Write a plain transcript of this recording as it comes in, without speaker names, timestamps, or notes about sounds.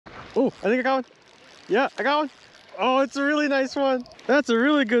Oh, I think I got one. Yeah, I got one. Oh, it's a really nice one. That's a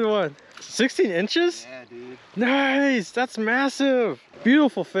really good one. 16 inches? Yeah, dude. Nice, that's massive.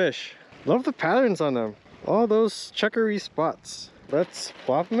 Beautiful fish. Love the patterns on them. All those checkery spots. Let's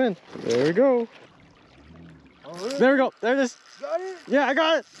plop them in. There we go. Oh, really? There we go. There it is. Got it? Yeah, I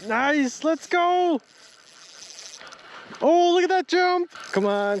got it. Nice. Let's go. Oh, look at that jump. Come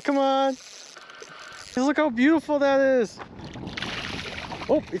on, come on. Look how beautiful that is.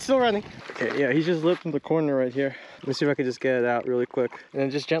 Oh, it's still running. Okay, yeah, he just lipped in the corner right here. Let me see if I can just get it out really quick. And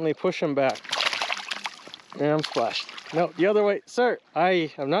then just gently push him back. And I'm splashed. No, the other way. Sir,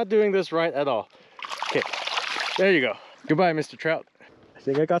 I am not doing this right at all. Okay, there you go. Goodbye, Mr. Trout. I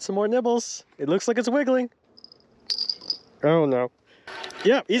think I got some more nibbles. It looks like it's wiggling. Oh no.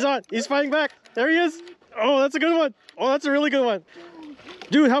 Yeah, he's on. He's fighting back. There he is. Oh, that's a good one. Oh, that's a really good one.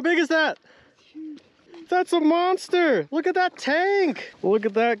 Dude, how big is that? That's a monster. Look at that tank. Look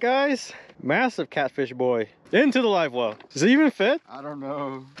at that, guys. Massive catfish boy. Into the live well. Does he even fit? I don't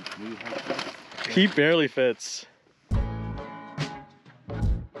know. He barely fits.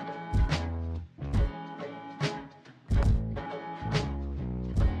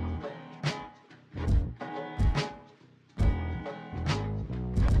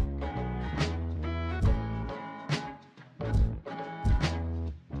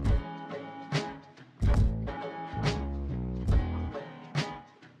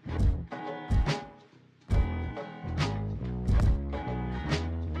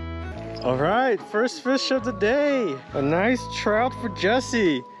 All right, first fish of the day. A nice trout for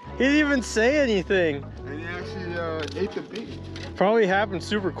Jesse. He didn't even say anything. And he actually ate the bait. Probably happened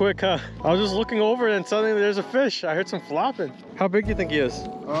super quick, huh? I was just looking over it and suddenly there's a fish. I heard some flopping. How big do you think he is?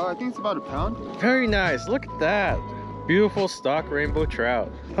 I think it's about a pound. Very nice, look at that. Beautiful stock rainbow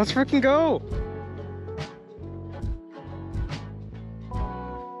trout. Let's freaking go.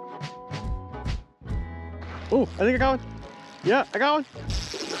 Oh, I think I got one. Yeah, I got one.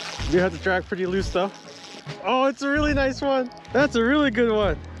 You have to drag pretty loose though. Oh, it's a really nice one. That's a really good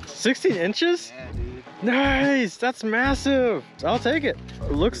one. 16 inches? Yeah, dude. Nice, that's massive. I'll take it.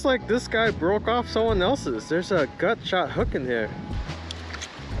 It looks like this guy broke off someone else's. There's a gut shot hook in here.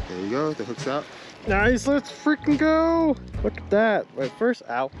 There you go, the hook's out. Nice, let's freaking go. Look at that. My first,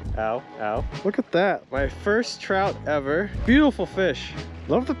 ow, ow, ow. Look at that. My first trout ever. Beautiful fish.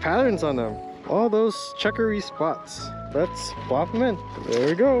 Love the patterns on them. All those checkery spots. Let's plop them in. There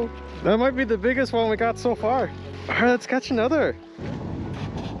we go. That might be the biggest one we got so far. All right, let's catch another.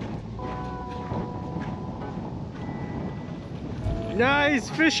 Nice,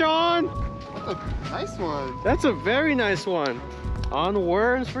 fish on. That's a nice one. That's a very nice one. On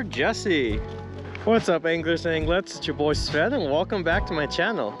worms for Jesse. What's up, anglers and anglets? It's your boy Sven and welcome back to my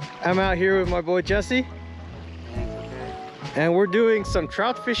channel. I'm out here with my boy Jesse. And we're doing some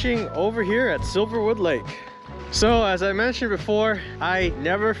trout fishing over here at Silverwood Lake. So as I mentioned before, I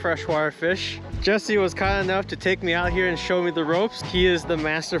never freshwater fish. Jesse was kind enough to take me out here and show me the ropes. He is the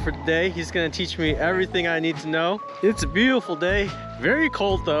master for today. He's gonna teach me everything I need to know. It's a beautiful day, very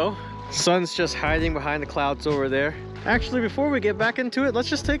cold though. Sun's just hiding behind the clouds over there. Actually, before we get back into it, let's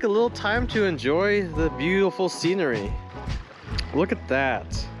just take a little time to enjoy the beautiful scenery. Look at that.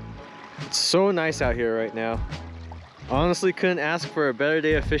 It's so nice out here right now. Honestly, couldn't ask for a better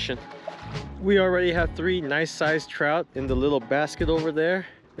day of fishing. We already have 3 nice sized trout in the little basket over there.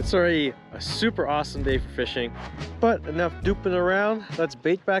 It's already a super awesome day for fishing. But enough duping around, let's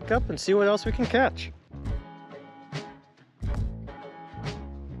bait back up and see what else we can catch.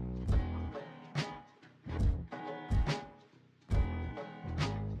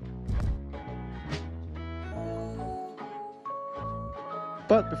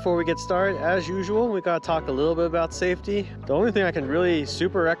 But before we get started, as usual, we gotta talk a little bit about safety. The only thing I can really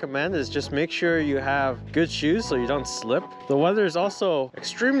super recommend is just make sure you have good shoes so you don't slip. The weather is also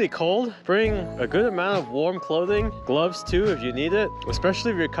extremely cold. Bring a good amount of warm clothing, gloves too if you need it,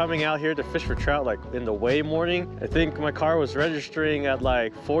 especially if you're coming out here to fish for trout like in the way morning. I think my car was registering at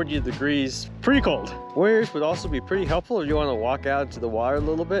like 40 degrees, pretty cold. Waders would also be pretty helpful if you want to walk out into the water a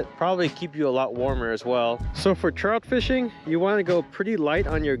little bit. Probably keep you a lot warmer as well. So for trout fishing, you want to go pretty light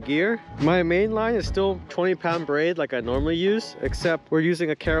on your gear. My main line is still 20-pound braid like I normally use, except we're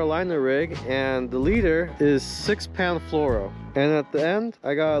using a Carolina rig and the leader is 6-pound fluoro. And at the end,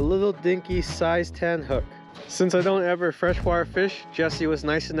 I got a little Dinky size 10 hook. Since I don't ever freshwater fish, Jesse was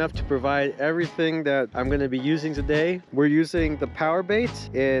nice enough to provide everything that I'm going to be using today. We're using the power bait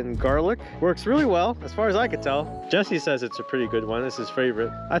in garlic. Works really well, as far as I could tell. Jesse says it's a pretty good one. It's his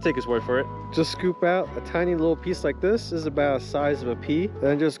favorite. I take his word for it. Just scoop out a tiny little piece like this. This is about the size of a pea.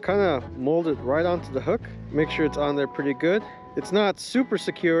 Then just kind of mold it right onto the hook. Make sure it's on there pretty good. It's not super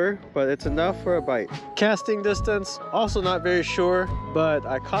secure, but it's enough for a bite. Casting distance, also not very sure, but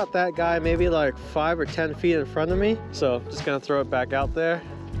I caught that guy maybe like 5 or 10 feet in front of me. So just gonna throw it back out there.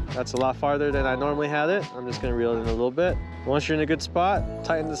 That's a lot farther than I normally had it. I'm just gonna reel it in a little bit. Once you're in a good spot,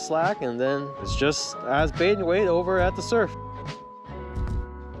 tighten the slack, and then it's just as bait and weight over at the surf.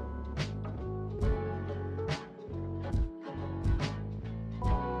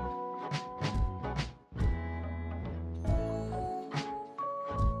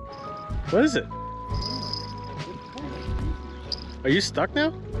 What is it? Are you stuck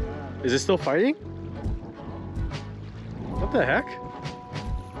now? Is it still fighting? What the heck?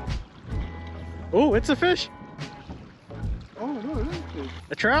 Oh, it's a fish. Oh, no, it is a fish.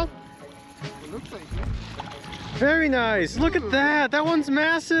 A trout? It looks like it. Very nice. Look at that. That one's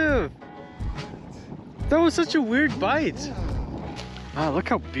massive. That was such a weird bite. Yeah. Wow, look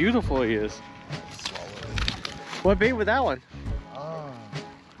how beautiful he is. What bait with that one?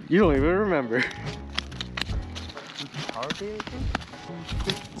 You don't even remember. Power bait, I think?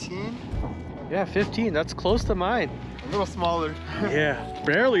 15? Yeah, 15. That's close to mine. A little smaller. Yeah,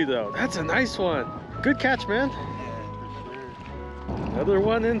 barely though. That's a nice one. Good catch, man. Yeah, for sure. Another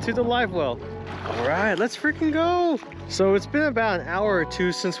one into the live well. All right, let's freaking go. So it's been about an hour or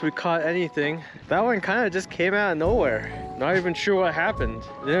two since we caught anything. That one kind of just came out of nowhere. Not even sure what happened.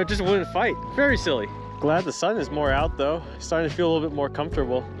 It just wouldn't fight. Very silly. Glad the sun is more out though. Starting to feel a little bit more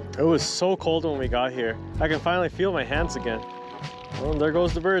comfortable. It was so cold when we got here. I can finally feel my hands again. Well, there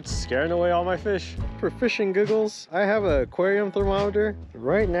goes the birds, scaring away all my fish. For fishing giggles, I have an aquarium thermometer.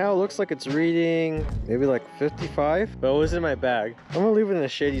 Right now, it looks like it's reading maybe like 55, but it was in my bag. I'm gonna leave it in a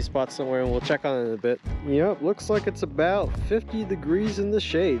shady spot somewhere and we'll check on it in a bit. Yep, looks like it's about 50 degrees in the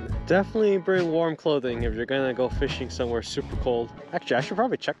shade. Definitely bring warm clothing if you're gonna go fishing somewhere super cold. Actually, I should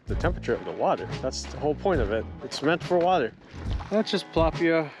probably check the temperature of the water. That's the whole point of it. It's meant for water. Let's just plop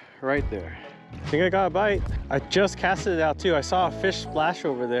you right there. I think I got a bite. I just casted it out too. I saw a fish splash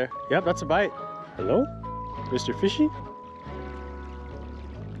over there. Yep, that's a bite. Hello? Mr. Fishy?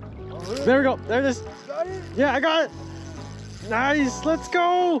 There we go. There it is. Yeah, I got it. Nice. Let's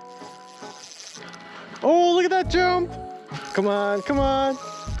go. Oh, look at that jump. Come on, come on.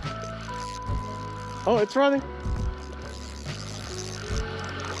 Oh, it's running.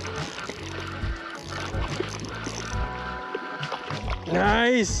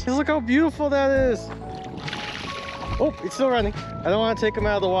 Nice! Look how beautiful that is! Oh, it's still running. I don't want to take him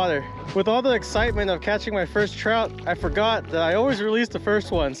out of the water. With all the excitement of catching my first trout, I forgot that I always release the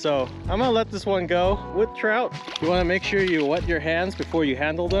first one, so I'm gonna let this one go. With trout, you want to make sure you wet your hands before you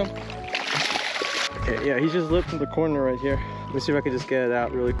handle them. Okay, yeah, he's just lifting the corner right here. Let me see if I can just get it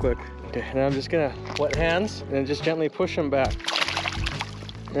out really quick. Okay, now I'm just gonna wet hands and then just gently push him back.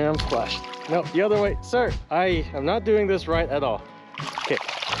 And I'm splashed. No, the other way. Sir, I am not doing this right at all. Okay,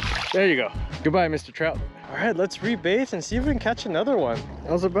 there you go. Goodbye, Mr. Trout. All right, let's rebait and see if we can catch another one.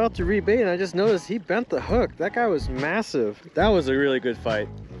 I was about to rebait and I just noticed he bent the hook. That guy was massive. That was a really good fight.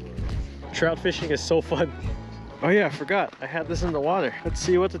 Trout fishing is so fun. Oh yeah, I forgot. I had this in the water. Let's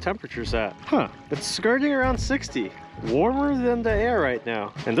see what the temperature's at. Huh, it's skirting around 60. Warmer than the air right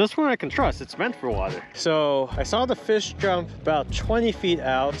now. And this one I can trust, it's meant for water. So I saw the fish jump about 20 feet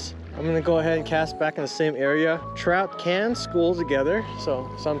out. I'm gonna go ahead and cast back in the same area. Trout can school together,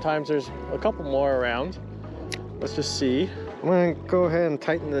 so sometimes there's a couple more around. Let's just see. I'm gonna go ahead and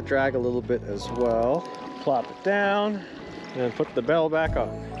tighten the drag a little bit as well. Plop it down, and then put the bell back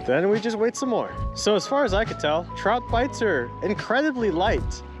on. Then we just wait some more. So as far as I could tell, trout bites are incredibly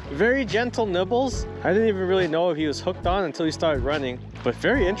light. Very gentle nibbles. I didn't even really know if he was hooked on until he started running, but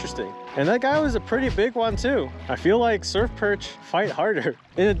very interesting. And that guy was a pretty big one too. I feel like surf perch fight harder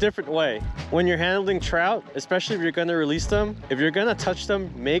in a different way. When you're handling trout, especially if you're gonna release them, if you're gonna touch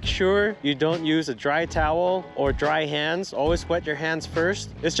them, make sure you don't use a dry towel or dry hands. Always wet your hands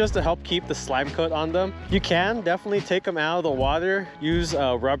first. It's just to help keep the slime coat on them. You can definitely take them out of the water, use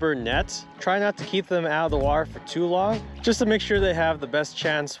a rubber net. Try not to keep them out of the water for too long, just to make sure they have the best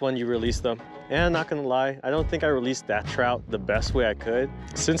chance when you release them. And not gonna lie, I don't think I released that trout the best way I could.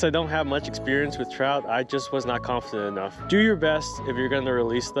 Since I don't have much experience with trout, I just was not confident enough. Do your best if you're gonna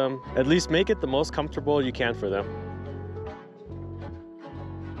release them. At least make it the most comfortable you can for them.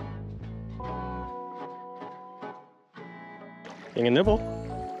 Getting a nibble.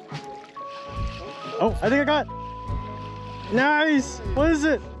 Oh, I think I got it. Nice! What is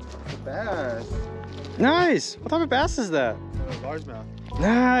it? It's a bass. Nice! What type of bass is that? Largemouth.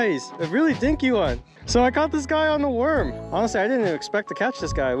 Nice, a really dinky one. So I caught this guy on the worm. Honestly, I didn't expect to catch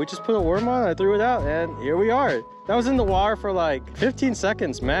this guy. We just put a worm on, I threw it out, and here we are. That was in the water for like 15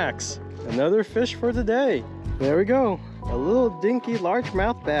 seconds max. Another fish for the day. There we go. a little dinky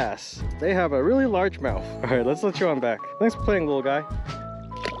largemouth bass. They have a really large mouth. All right, let's let you on back. Thanks for playing, little guy.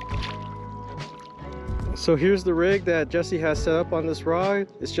 So here's the rig that Jesse has set up on this rod.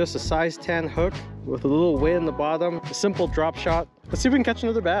 It's just a size 10 hook with a little weight in the bottom, a simple drop shot. Let's see if we can catch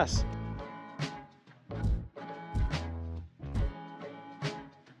another bass.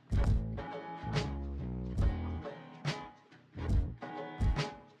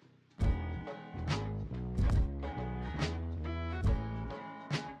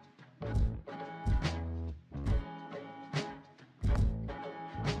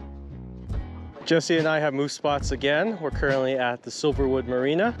 Jesse and I have moved spots again. We're currently at the Silverwood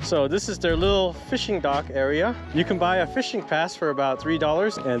Marina. So this is their little fishing dock area. You can buy a fishing pass for about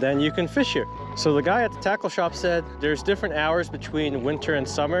 $3 and then you can fish here. So the guy at the tackle shop said there's different hours between winter and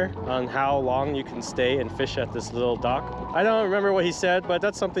summer on how long you can stay and fish at this little dock. I don't remember what he said, but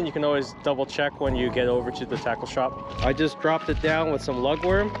that's something you can always double check when you get over to the tackle shop. I just dropped it down with some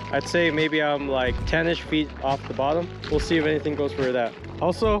lugworm. I'd say maybe I'm like 10-ish feet off the bottom. We'll see if anything goes for that.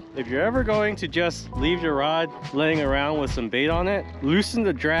 Also, if you're ever going to just leave your rod laying around with some bait on it, loosen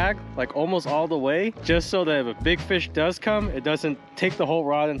the drag like almost all the way, just so that if a big fish does come, it doesn't take the whole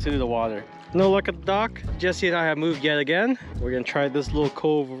rod into the water. No luck at the dock. Jesse and I have moved yet again. We're gonna try this little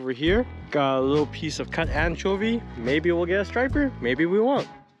cove over here. Got a little piece of cut anchovy. Maybe we'll get a striper, maybe we won't.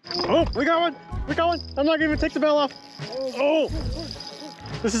 Oh, we got one! We got one! I'm not gonna even take the bell off. Oh!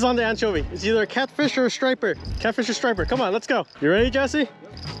 This is on the anchovy. It's either a catfish or a striper. Catfish or striper. Come on, let's go. You ready, Jesse? Yep.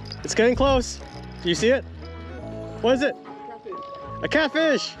 It's getting close. Do you see it? What is it? Catfish. A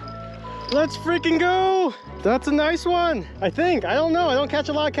catfish. Let's freaking go. That's a nice one. I think. I don't know. I don't catch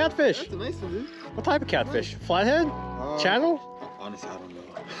a lot of catfish. That's a nice one, dude. What type of catfish? Flathead? Channel? Honestly, I don't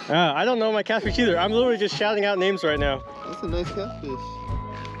know. I don't know my catfish either. I'm literally just shouting out names right now. That's a nice catfish.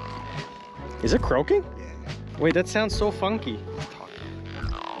 Is it croaking? Yeah. Wait, that sounds so funky.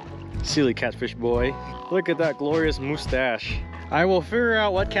 Silly catfish boy. Look at that glorious mustache. I will figure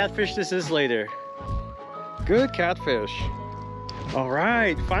out what catfish this is later. Good catfish. All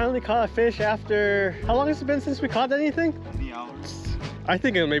right, finally caught a fish after, how long has it been since we caught anything? Many hours. I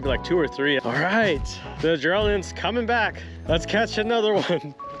think it may be like 2 or 3. All right, the adrenaline's coming back. Let's catch another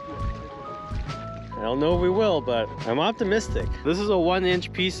one. I don't know if we will, but I'm optimistic. This is a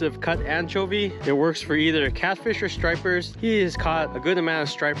 1-inch piece of cut anchovy. It works for either catfish or stripers. He has caught a good amount of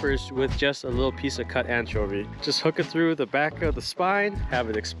stripers with just a little piece of cut anchovy. Just hook it through the back of the spine,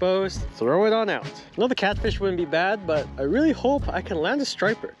 have it exposed, throw it on out. I know the catfish wouldn't be bad, but I really hope I can land a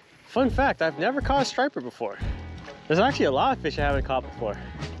striper. Fun fact, I've never caught a striper before. There's actually a lot of fish I haven't caught before.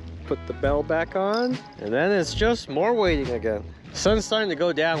 Put the bell back on, and then it's just more waiting again. Sun's starting to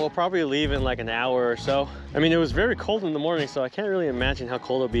go down. We'll probably leave in like an hour or so. I mean, it was very cold in the morning, so I can't really imagine how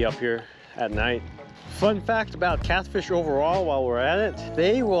cold it'll be up here at night. Fun fact about catfish overall while we're at it,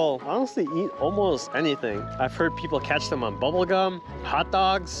 they will honestly eat almost anything. I've heard people catch them on bubble gum, hot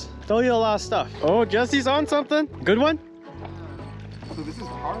dogs. They'll eat a lot of stuff. Oh, Jesse's on something. Good one? So this is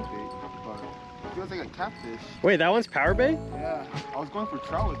power bait, but it feels like a catfish. Wait, that one's power bait? Yeah, I was going for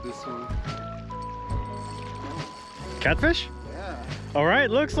trout with this one. Catfish? Yeah. All right,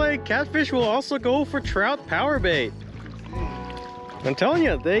 looks like catfish will also go for trout power bait. I'm telling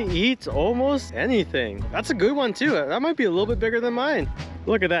you, they eat almost anything. That's a good one too. That might be a little bit bigger than mine.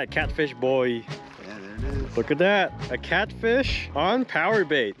 Look at that catfish boy. Yeah, there it is. Look at that, a catfish on power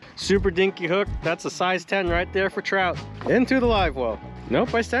bait. Super dinky hook, that's a size 10 right there for trout. Into the live well.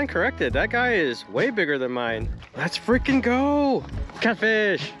 Nope, I stand corrected. That guy is way bigger than mine. Let's freaking go.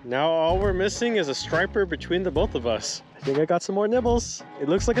 Catfish. Now all we're missing is a striper between the both of us. I think I got some more nibbles. It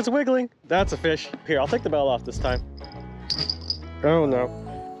looks like it's wiggling. That's a fish. Here, I'll take the bell off this time. Oh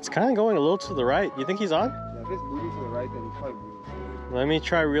no. It's kind of going a little to the right. You think he's on? Yeah, if it's moving to the right, then he's probably moving. Let me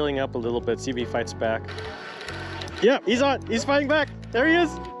try reeling up a little bit, see if he fights back. Yeah, he's on. He's fighting back. There he is.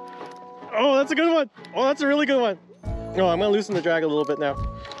 Oh, that's a good one. Oh, that's a really good one. Oh, I'm gonna loosen the drag a little bit now.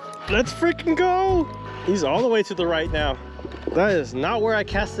 Let's freaking go. He's all the way to the right now. That is not where I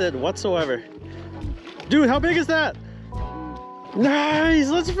casted whatsoever. Dude, how big is that? Nice,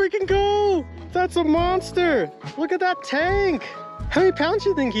 let's freaking go. That's a monster. Look at that tank. How many pounds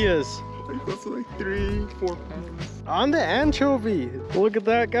do you think he is? Pretty close to like 3-4 pounds. On the anchovy. Look at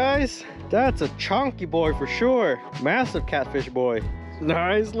that, guys. That's a chonky boy for sure. Massive catfish boy.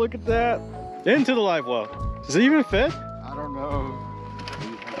 Nice, look at that. Into the live well. Does it even fit? I don't know.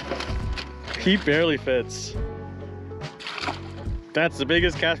 He barely fits. That's the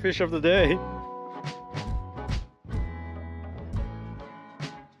biggest catfish of the day.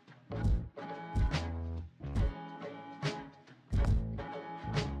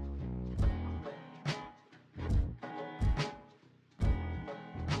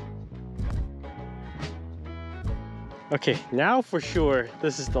 Okay, now for sure,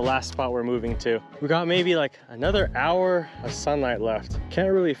 this is the last spot we're moving to. We got maybe like another hour of sunlight left. Can't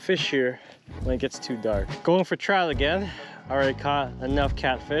really fish here when it gets too dark. Going for trout again. Already caught enough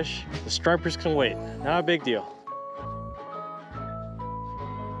catfish. The stripers can wait, not a big deal.